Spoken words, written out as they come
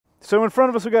So in front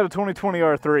of us, we got a 2020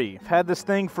 R3. I've had this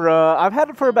thing for, I've had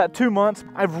it for about 2 months.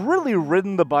 I've really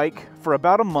ridden the bike for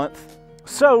about a month.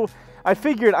 So I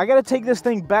figured I gotta take this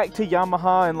thing back to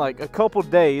Yamaha in like a couple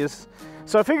days.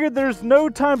 So I figured there's no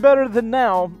time better than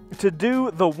now to do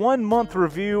the 1 month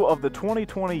review of the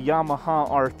 2020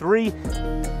 Yamaha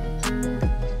R3.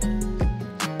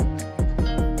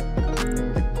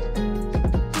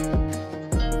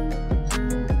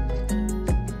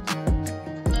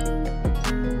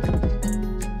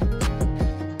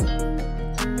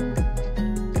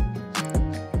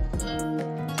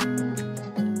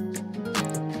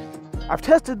 I've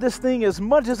tested this thing as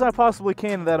much as I possibly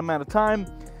can in that amount of time.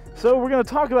 So we're going to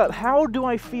talk about how do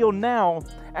I feel now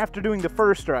after doing the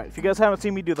first ride. If you guys haven't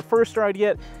seen me do the first ride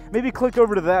yet, maybe click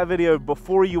over to that video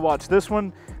before you watch this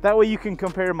one. That way you can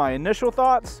compare my initial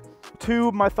thoughts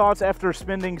to my thoughts after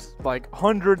spending like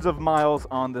hundreds of miles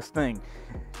on this thing.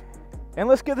 And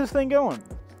let's get this thing going.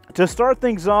 To start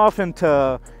things off and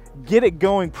to get it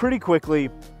going pretty quickly,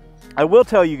 I will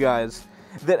tell you guys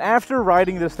that after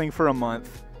riding this thing for a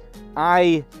month,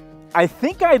 I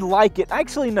think I'd like it.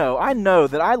 Actually, no, I know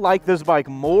that I like this bike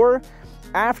more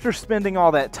after spending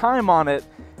all that time on it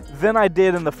than I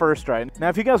did in the first ride. Now,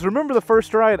 if you guys remember the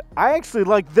first ride, I actually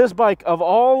liked this bike. Of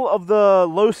all of the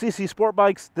low CC sport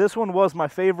bikes, this one was my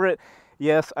favorite.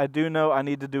 Yes, I do know I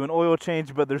need to do an oil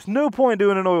change, but there's no point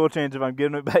doing an oil change if I'm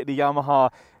giving it back to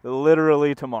Yamaha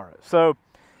literally tomorrow. So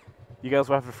you guys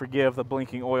will have to forgive the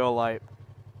blinking oil light.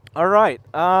 All right,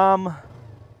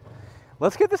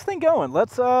 let's get this thing going.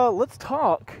 Let's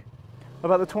talk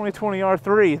about the 2020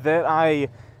 R3 that I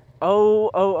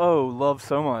love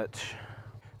so much.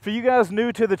 For you guys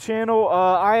new to the channel,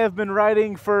 I have been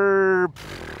riding for,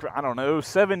 I don't know,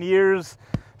 7 years,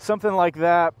 something like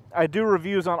that. I do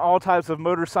reviews on all types of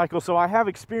motorcycles, so I have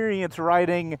experience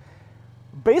riding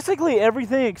basically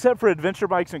everything except for adventure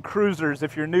bikes and cruisers.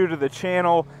 If you're new to the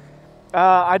channel,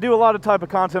 I do a lot of type of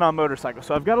content on motorcycles,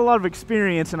 so I've got a lot of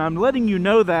experience, and I'm letting you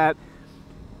know that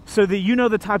so that you know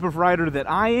the type of rider that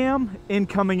I am in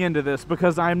coming into this,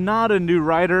 because I'm not a new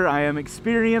rider. I am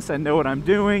experienced. I know what I'm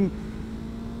doing.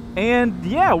 And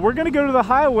yeah, we're going to go to the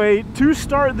highway to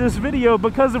start this video,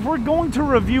 because if we're going to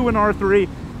review an R3,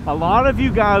 a lot of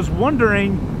you guys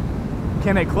wondering,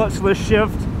 can it clutchless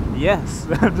shift? Yes.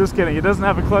 I'm just kidding. It doesn't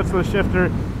have a clutchless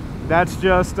shifter. That's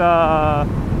just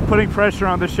putting pressure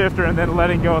on the shifter and then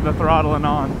letting go of the throttle and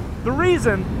on. The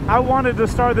reason I wanted to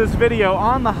start this video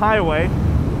on the highway,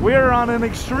 we're on an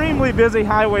extremely busy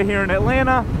highway here in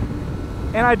Atlanta,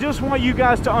 and I just want you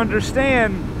guys to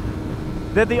understand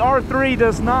that the R3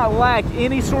 does not lack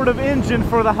any sort of engine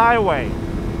for the highway.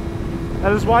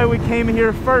 That is why we came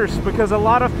here first, because a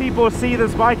lot of people see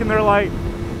this bike and they're like,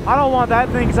 I don't want that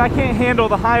thing because I can't handle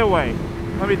the highway.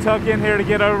 Let me tuck in here to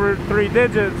get over 3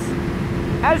 digits.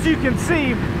 As you can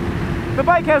see, the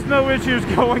bike has no issues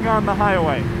going on the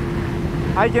highway.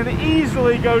 I can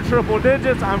easily go triple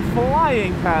digits. I'm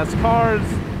flying past cars.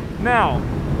 Now,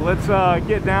 let's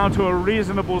get down to a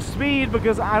reasonable speed,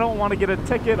 because I don't want to get a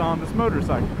ticket on this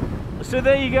motorcycle. So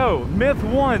there you go. Myth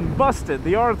 1 busted.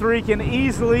 The R3 can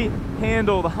easily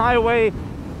handle the highway.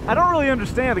 I don't really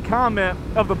understand the comment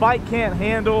of the bike can't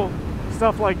handle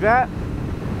stuff like that.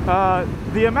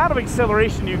 The amount of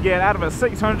acceleration you get out of a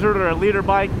 600 or a liter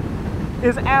bike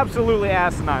is absolutely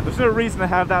asinine. There's no reason to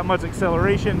have that much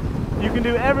acceleration. You can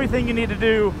do everything you need to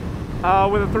do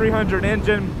with a 300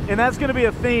 engine, and that's going to be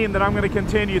a theme that I'm going to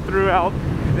continue throughout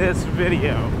this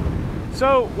video.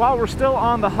 So while we're still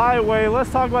on the highway,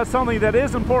 let's talk about something that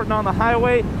is important on the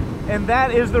highway, and that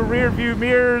is the rear view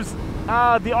mirrors.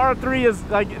 The R3 is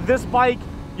like this bike,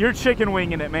 you're chicken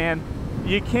winging it, man.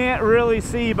 You can't really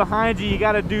see behind you. You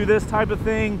got to do this type of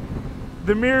thing.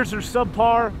 The mirrors are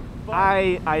subpar.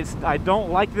 I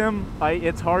don't like them.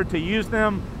 It's hard to use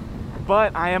them.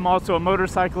 But I am also a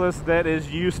motorcyclist that is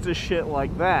used to shit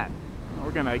like that.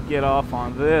 We're gonna get off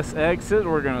on this exit.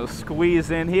 We're gonna squeeze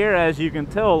in here. As you can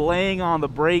tell, laying on the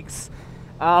brakes.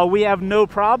 We have no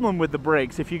problem with the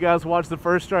brakes. If you guys watched the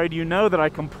first ride, you know that I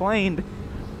complained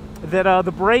that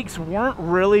the brakes weren't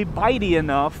really bitey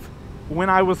enough when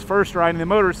I was first riding the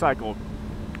motorcycle.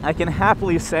 I can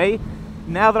happily say,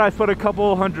 now that I've put a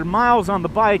couple hundred miles on the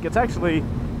bike, it's actually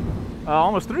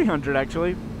almost 300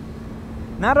 actually.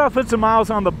 Now that I've put some miles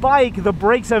on the bike, the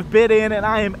brakes have bit in, and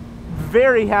I am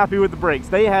very happy with the brakes.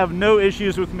 They have no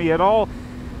issues with me at all.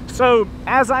 So,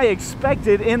 as I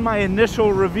expected in my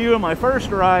initial review of my first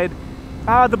ride,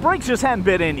 the brakes just hadn't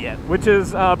bit in yet, which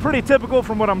is pretty typical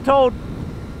from what I'm told.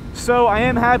 So I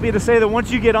am happy to say that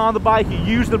once you get on the bike, you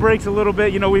use the brakes a little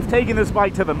bit. You know, we've taken this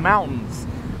bike to the mountains,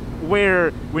 where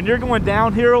when you're going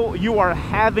downhill, you are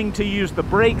having to use the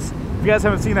brakes. If you guys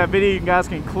haven't seen that video, you guys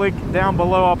can click down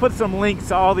below. I'll put some links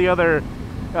to all the other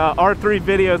R3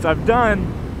 videos I've done.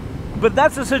 But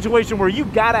that's a situation where you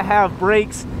gotta have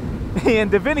brakes,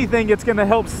 and if anything, it's gonna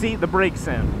help seat the brakes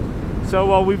in.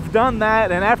 So we've done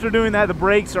that, and after doing that, the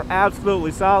brakes are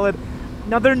absolutely solid.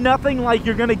 Now, they're nothing like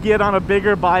you're gonna get on a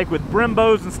bigger bike with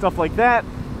Brembos and stuff like that,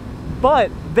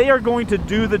 but they are going to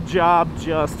do the job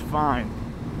just fine.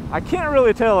 I can't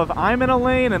really tell if I'm in a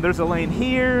lane and there's a lane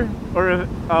here, or if,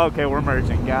 okay, we're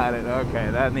merging, got it.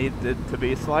 Okay, that needed to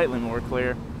be slightly more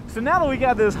clear. So now that we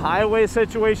got this highway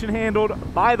situation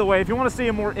handled, by the way, if you want to see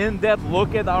a more in-depth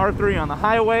look at the R3 on the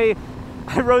highway,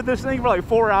 I rode this thing for like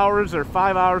 4 hours or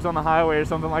 5 hours on the highway or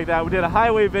something like that. We did a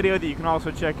highway video that you can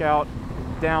also check out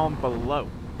down below.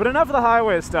 But enough of the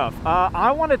highway stuff.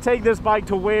 I want to take this bike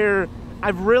to where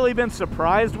I've really been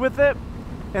surprised with it,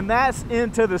 and that's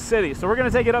into the city. So we're going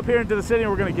to take it up here into the city,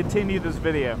 and we're going to continue this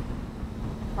video.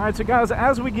 All right, so guys,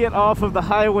 as we get off of the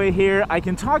highway here, I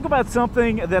can talk about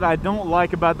something that I don't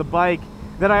like about the bike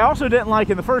that I also didn't like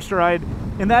in the first ride,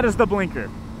 and that is the blinker.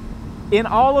 In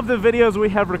all of the videos we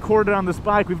have recorded on this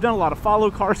bike, we've done a lot of follow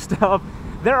car stuff.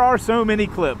 There are so many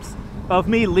clips of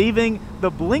me leaving the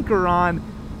blinker on,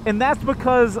 and that's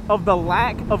because of the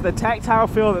lack of the tactile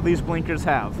feel that these blinkers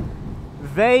have.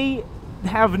 They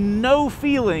have no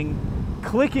feeling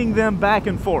clicking them back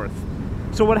and forth.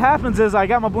 So what happens is I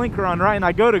got my blinker on, right, and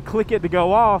I go to click it to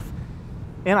go off,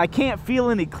 and I can't feel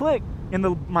any click,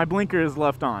 and my blinker is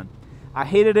left on. I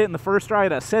hated it in the first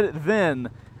ride. I said it then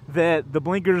that the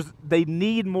blinkers, they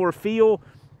need more feel.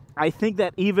 I think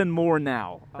that even more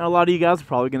now. Now, a lot of you guys are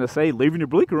probably going to say, leaving your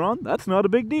blinker on, that's not a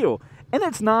big deal. And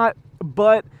it's not,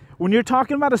 but when you're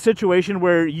talking about a situation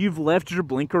where you've left your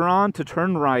blinker on to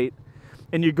turn right,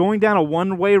 and you're going down a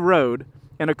one-way road,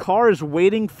 and a car is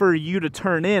waiting for you to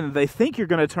turn in, they think you're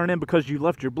going to turn in because you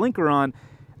left your blinker on,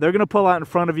 they're going to pull out in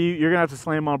front of you, you're going to have to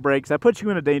slam on brakes. That puts you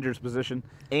in a dangerous position.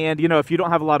 And, you know, if you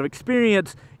don't have a lot of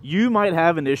experience, you might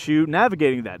have an issue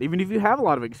navigating that. Even if you have a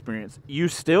lot of experience, you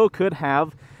still could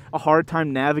have a hard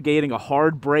time navigating a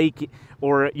hard brake,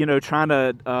 or, you know, trying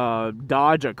to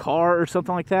dodge a car or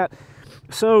something like that.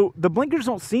 So the blinkers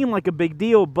don't seem like a big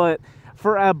deal, but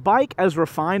for a bike as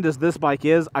refined as this bike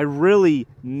is, I really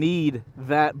need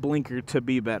that blinker to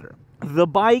be better. The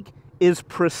bike is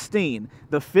pristine.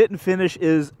 The fit and finish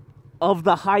is of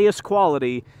the highest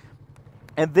quality.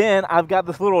 And then I've got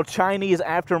this little Chinese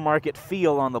aftermarket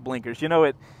feel on the blinkers. You know,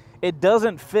 it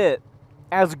doesn't fit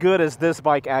as good as this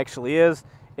bike actually is,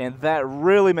 and that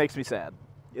really makes me sad.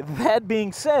 That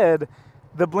being said,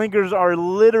 the blinkers are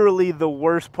literally the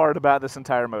worst part about this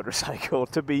entire motorcycle,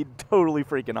 to be totally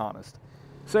freaking honest.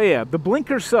 So yeah, the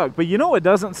blinkers suck, but you know what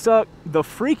doesn't suck? The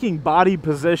freaking body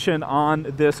position on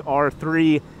this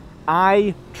R3.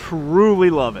 I truly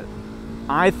love it.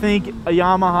 I think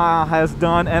Yamaha has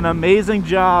done an amazing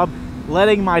job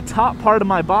letting my top part of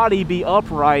my body be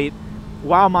upright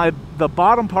while the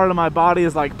bottom part of my body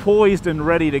is like poised and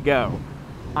ready to go.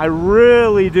 I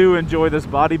really do enjoy this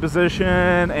body position,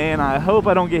 and I hope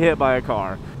I don't get hit by a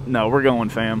car. No, we're going,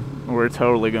 fam. We're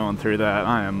totally going through that.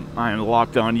 I am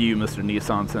locked on you, Mr.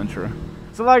 Nissan Sentra.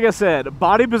 So like I said,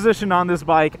 body position on this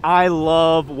bike, I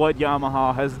love what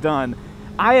Yamaha has done.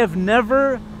 I have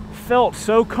never felt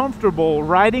so comfortable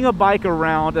riding a bike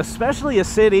around, especially a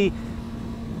city.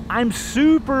 I'm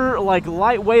super like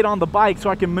lightweight on the bike, so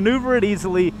I can maneuver it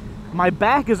easily. My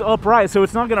back is upright, so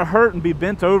it's not gonna hurt and be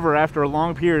bent over after a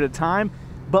long period of time,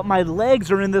 but my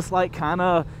legs are in this like kind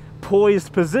of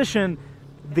poised position.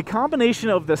 The combination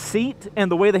of the seat and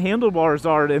the way the handlebars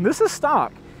are, and this is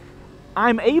stock,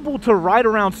 I'm able to ride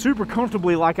around super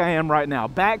comfortably like I am right now.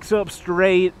 Back's up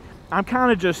straight, I'm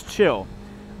kind of just chill.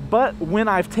 But when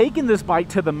I've taken this bike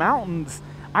to the mountains,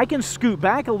 I can scoot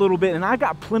back a little bit, and I've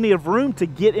got plenty of room to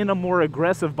get in a more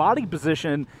aggressive body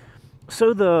position.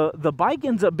 So the bike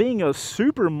ends up being a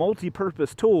super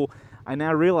multi-purpose tool. I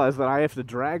now realize that I have to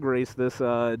drag race this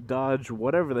Dodge,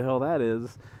 whatever the hell that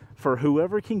is, for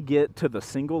whoever can get to the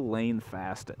single lane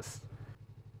fastest.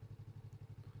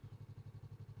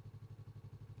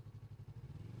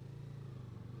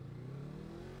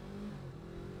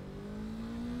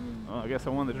 Oh, I guess I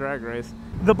won the drag race.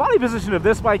 The body position of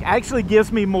this bike actually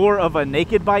gives me more of a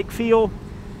naked bike feel,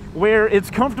 where it's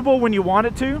comfortable when you want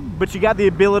it to, but you got the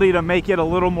ability to make it a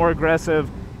little more aggressive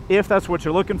if that's what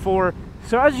you're looking for.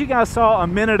 So as you guys saw a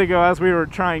minute ago, as we were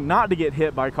trying not to get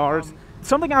hit by cars,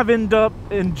 something I've ended up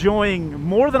enjoying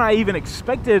more than I even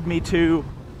expected me to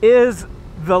is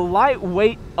the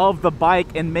lightweight of the bike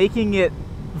and making it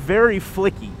very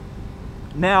flicky.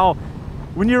 Now,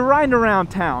 when you're riding around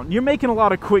town, you're making a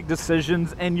lot of quick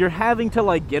decisions, and you're having to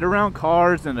like get around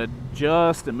cars and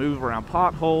adjust and move around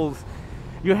potholes.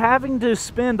 You're having to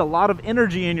spend a lot of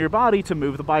energy in your body to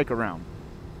move the bike around.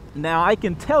 Now, I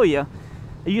can tell you,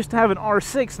 I used to have an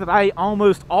R6 that I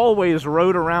almost always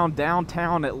rode around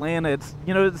downtown Atlanta. It's,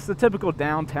 you know, it's the typical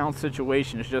downtown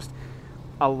situation. It's just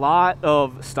a lot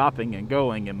of stopping and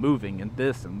going and moving and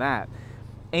this and that.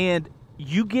 And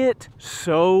you get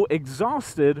so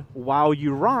exhausted while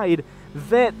you ride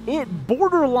that it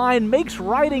borderline makes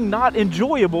riding not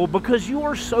enjoyable because you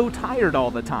are so tired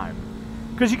all the time.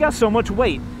 Because you got so much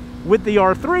weight. With the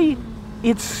R3,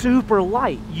 it's super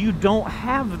light. You don't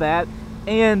have that,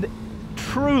 and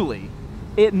truly,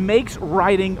 it makes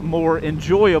riding more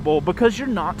enjoyable because you're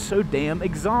not so damn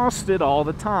exhausted all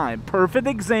the time. Perfect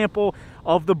example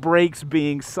of the brakes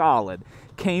being solid.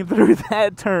 Came through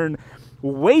that turn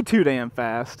way too damn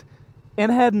fast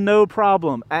and had no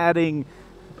problem adding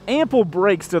ample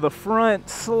brakes to the front,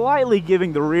 slightly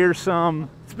giving the rear some.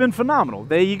 It's been phenomenal.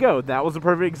 There you go. That was a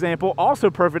perfect example.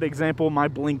 Also perfect example, my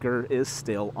blinker is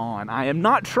still on. I am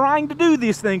not trying to do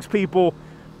these things, people.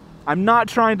 I'm not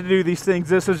trying to do these things.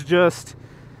 This is just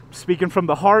speaking from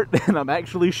the heart, and I'm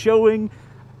actually showing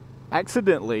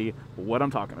accidentally what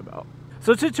I'm talking about.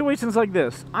 So situations like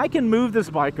this, I can move this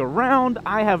bike around.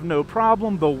 I have no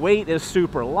problem. The weight is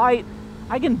super light.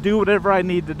 I can do whatever I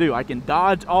need to do. I can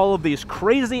dodge all of these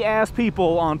crazy ass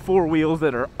people on four wheels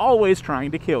that are always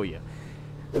trying to kill you.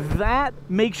 That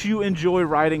makes you enjoy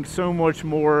riding so much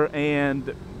more,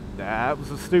 and that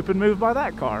was a stupid move by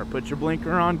that car. Put your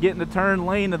blinker on, get in the turn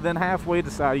lane, and then halfway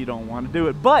decide you don't want to do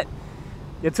it. But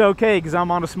it's okay because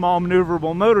I'm on a small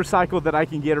maneuverable motorcycle that I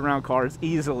can get around cars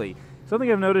easily. Something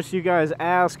I've noticed you guys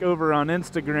ask over on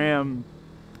Instagram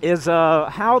is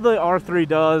how the R3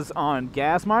 does on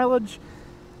gas mileage.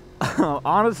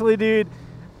 Honestly, dude,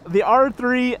 the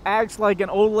R3 acts like an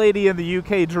old lady in the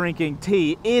UK drinking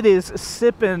tea. It is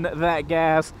sipping that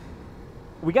gas.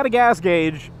 We got a gas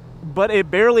gauge, but it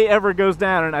barely ever goes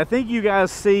down. And I think you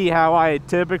guys see how I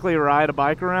typically ride a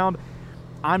bike around.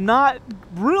 I'm not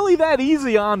really that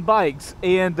easy on bikes,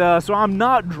 and so I'm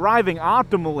not driving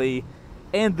optimally,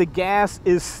 and the gas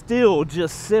is still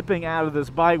just sipping out of this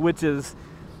bike, which is,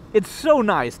 it's so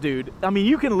nice, dude. I mean,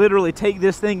 you can literally take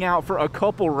this thing out for a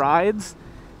couple rides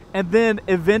and then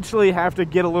eventually have to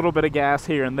get a little bit of gas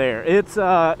here and there.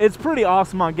 It's pretty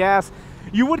awesome on gas.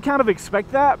 You would kind of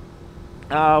expect that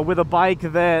with a bike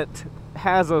that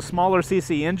has a smaller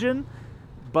CC engine,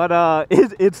 but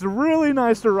it's really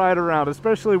nice to ride around,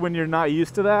 especially when you're not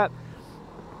used to that.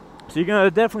 So you're gonna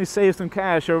definitely save some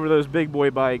cash over those big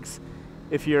boy bikes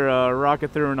if you're rocking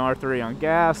through an R3 on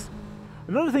gas.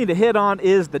 Another thing to hit on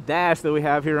is the dash that we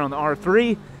have here on the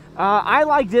R3. I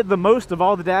liked it the most of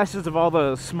all the dashes of all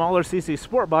the smaller CC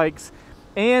sport bikes,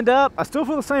 and I still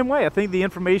feel the same way. I think the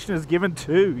information is given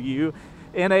to you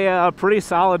in a pretty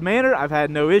solid manner. I've had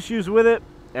no issues with it.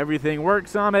 Everything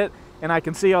works on it, and I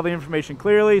can see all the information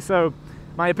clearly, so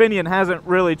my opinion hasn't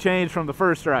really changed from the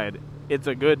first ride. It's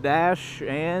a good dash,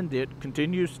 and it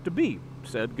continues to be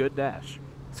said good dash.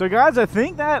 So guys, I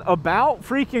think that about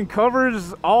freaking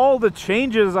covers all the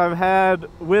changes I've had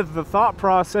with the thought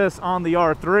process on the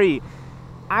R3.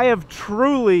 I have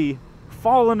truly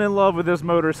fallen in love with this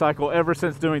motorcycle ever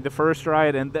since doing the first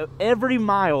ride, and every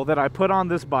mile that I put on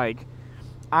this bike,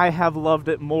 I have loved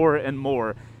it more and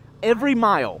more. Every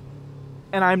mile,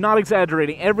 and I'm not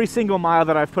exaggerating, every single mile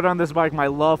that I've put on this bike, my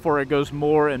love for it goes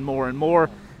more and more and more.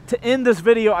 To end this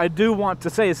video, I do want to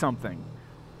say something.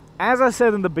 As I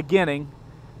said in the beginning,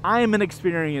 I am an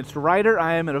experienced rider.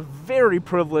 I am in a very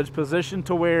privileged position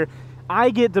to where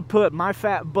I get to put my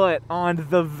fat butt on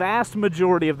the vast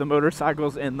majority of the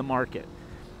motorcycles in the market,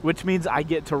 which means I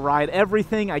get to ride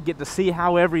everything. I get to see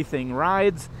how everything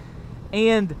rides,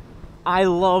 and I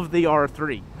love the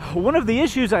R3. One of the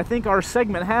issues I think our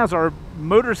segment has, our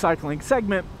motorcycling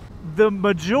segment, the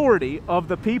majority of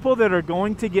the people that are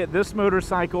going to get this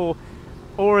motorcycle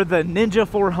or the Ninja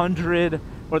 400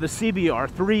 or the CBR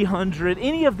 300,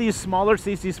 any of these smaller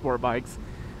CC sport bikes,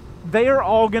 they are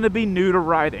all going to be new to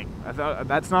riding.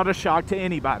 That's not a shock to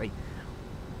anybody.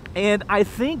 And I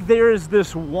think there is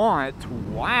this want,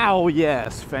 wow,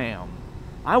 yes, fam.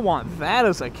 I want that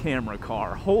as a camera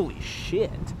car. Holy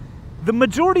shit. The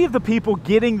majority of the people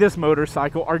getting this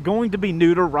motorcycle are going to be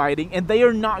new to riding, and they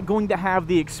are not going to have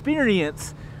the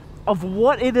experience of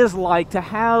what it is like to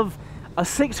have a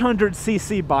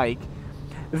 600cc bike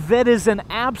that is an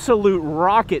absolute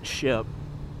rocket ship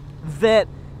that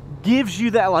gives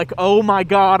you that, like, oh my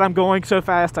god, I'm going so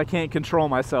fast I can't control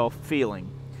myself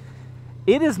feeling.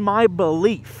 It is my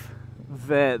belief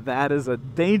that that is a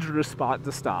dangerous spot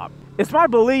to stop. It's my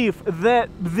belief that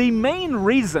the main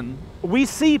reason we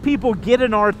see people get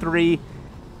an R3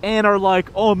 and are like,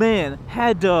 oh man,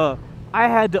 had to I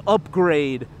had to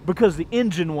upgrade because the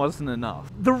engine wasn't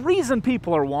enough. The reason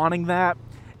people are wanting that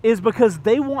is because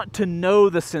they want to know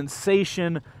the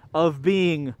sensation of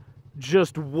being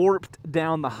just warped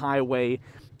down the highway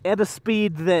at a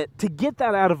speed that, to get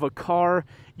that out of a car,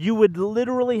 you would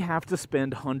literally have to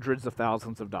spend hundreds of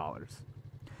thousands of dollars.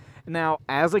 Now,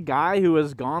 as a guy who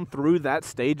has gone through that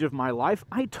stage of my life,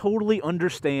 I totally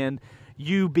understand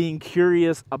you being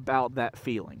curious about that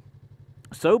feeling.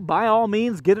 So by all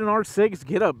means, get an R6,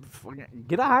 get a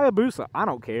Hayabusa, I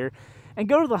don't care, and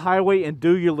go to the highway and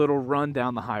do your little run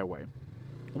down the highway.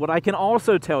 What I can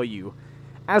also tell you,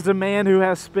 as a man who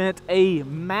has spent a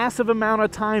massive amount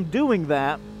of time doing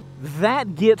that,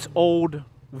 that gets old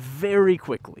very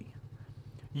quickly.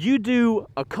 You do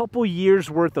a couple years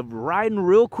worth of riding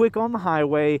real quick on the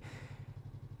highway,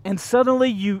 and suddenly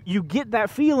you get that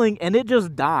feeling and it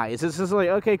just dies. It's just like,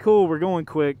 okay, cool, we're going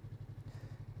quick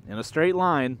in a straight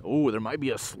line. Oh, there might be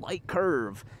a slight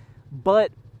curve,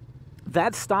 but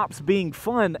that stops being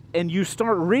fun, and you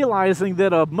start realizing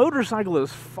that a motorcycle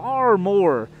is far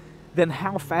more than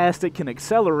how fast it can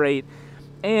accelerate.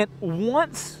 And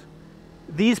once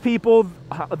these people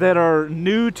that are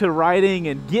new to riding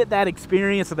and get that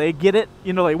experience, and they get it,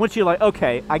 you know, like once you're like,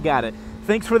 okay, I got it.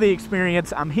 Thanks for the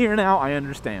experience. I'm here now. I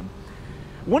understand.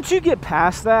 Once you get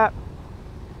past that,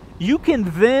 you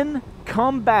can then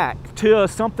come back to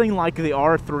something like the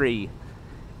R3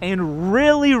 and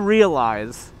really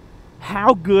realize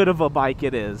how good of a bike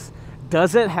it is.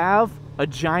 Does it have a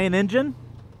giant engine?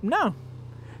 No.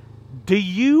 Do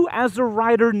you as a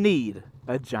rider need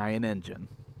a giant engine?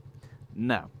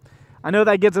 No. I know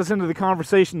that gets us into the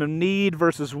conversation of need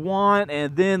versus want,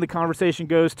 and then the conversation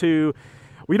goes to,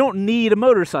 we don't need a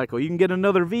motorcycle, you can get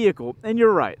another vehicle. And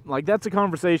you're right, like that's a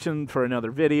conversation for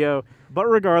another video. But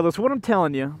regardless, what I'm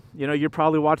telling you, you know, you're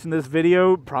probably watching this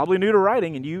video, probably new to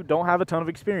riding, and you don't have a ton of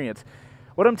experience.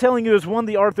 What I'm telling you is, one,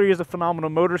 the R3 is a phenomenal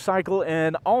motorcycle,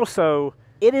 and also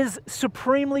it is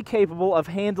supremely capable of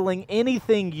handling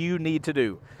anything you need to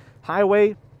do.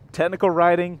 Highway, technical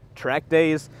riding, track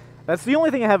days. That's the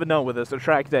only thing I haven't done with this, a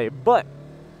track day. But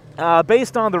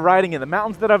based on the riding in the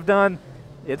mountains that I've done,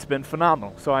 it's been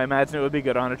phenomenal. So I imagine it would be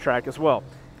good on a track as well.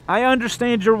 I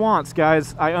understand your wants,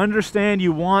 guys. I understand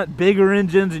you want bigger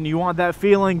engines and you want that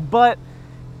feeling. But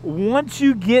once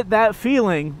you get that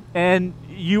feeling and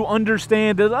you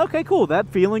understand that, okay, cool, that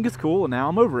feeling is cool, and now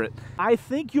I'm over it, I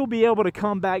think you'll be able to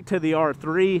come back to the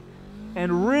R3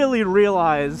 and really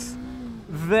realize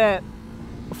that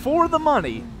for the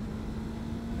money,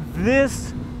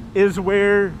 this is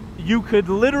where you could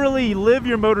literally live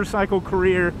your motorcycle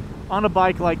career on a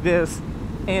bike like this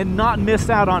and not miss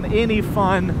out on any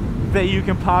fun that you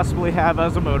can possibly have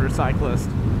as a motorcyclist.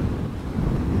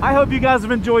 I hope you guys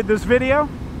have enjoyed this video.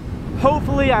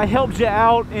 Hopefully I helped you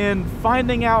out in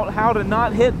finding out how to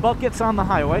not hit buckets on the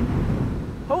highway.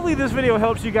 Hopefully this video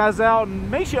helps you guys out and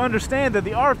makes you understand that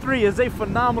the R3 is a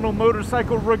phenomenal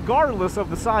motorcycle regardless of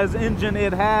the size engine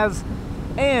it has,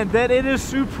 and that it is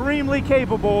supremely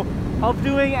capable of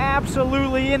doing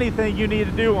absolutely anything you need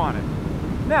to do on it.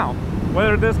 Now,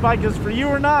 whether this bike is for you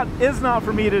or not is not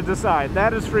for me to decide.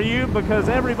 That is for you, because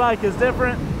every bike is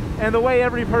different, and the way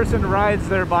every person rides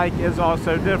their bike is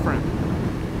also different.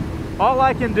 All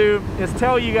I can do is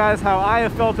tell you guys how I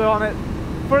have felt on it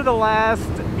for the last,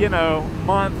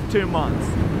 month, 2 months.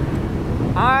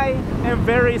 I am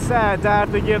very sad to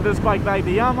have to give this bike back to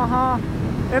Yamaha,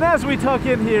 and as we tuck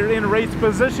in here in race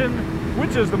position,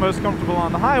 which is the most comfortable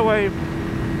on the highway,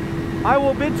 I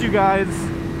will bid you guys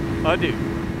adieu.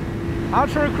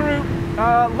 Outro crew,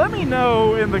 let me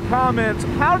know in the comments,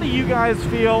 how do you guys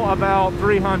feel about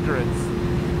 300s?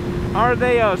 Are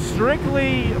they a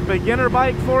strictly beginner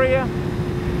bike for you?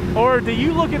 Or do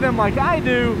you look at them like I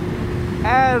do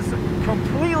as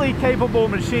completely capable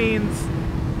machines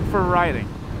for riding?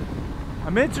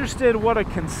 I'm interested what a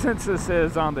consensus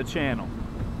is on the channel.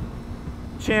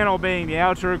 Channel being the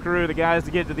outro crew, the guys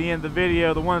that get to the end of the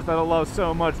video, the ones that I love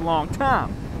so much long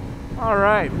time.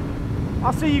 Alright,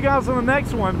 I'll see you guys on the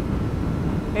next one.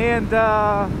 And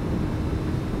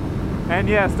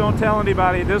yes, don't tell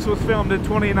anybody, this was filmed in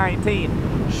 2019.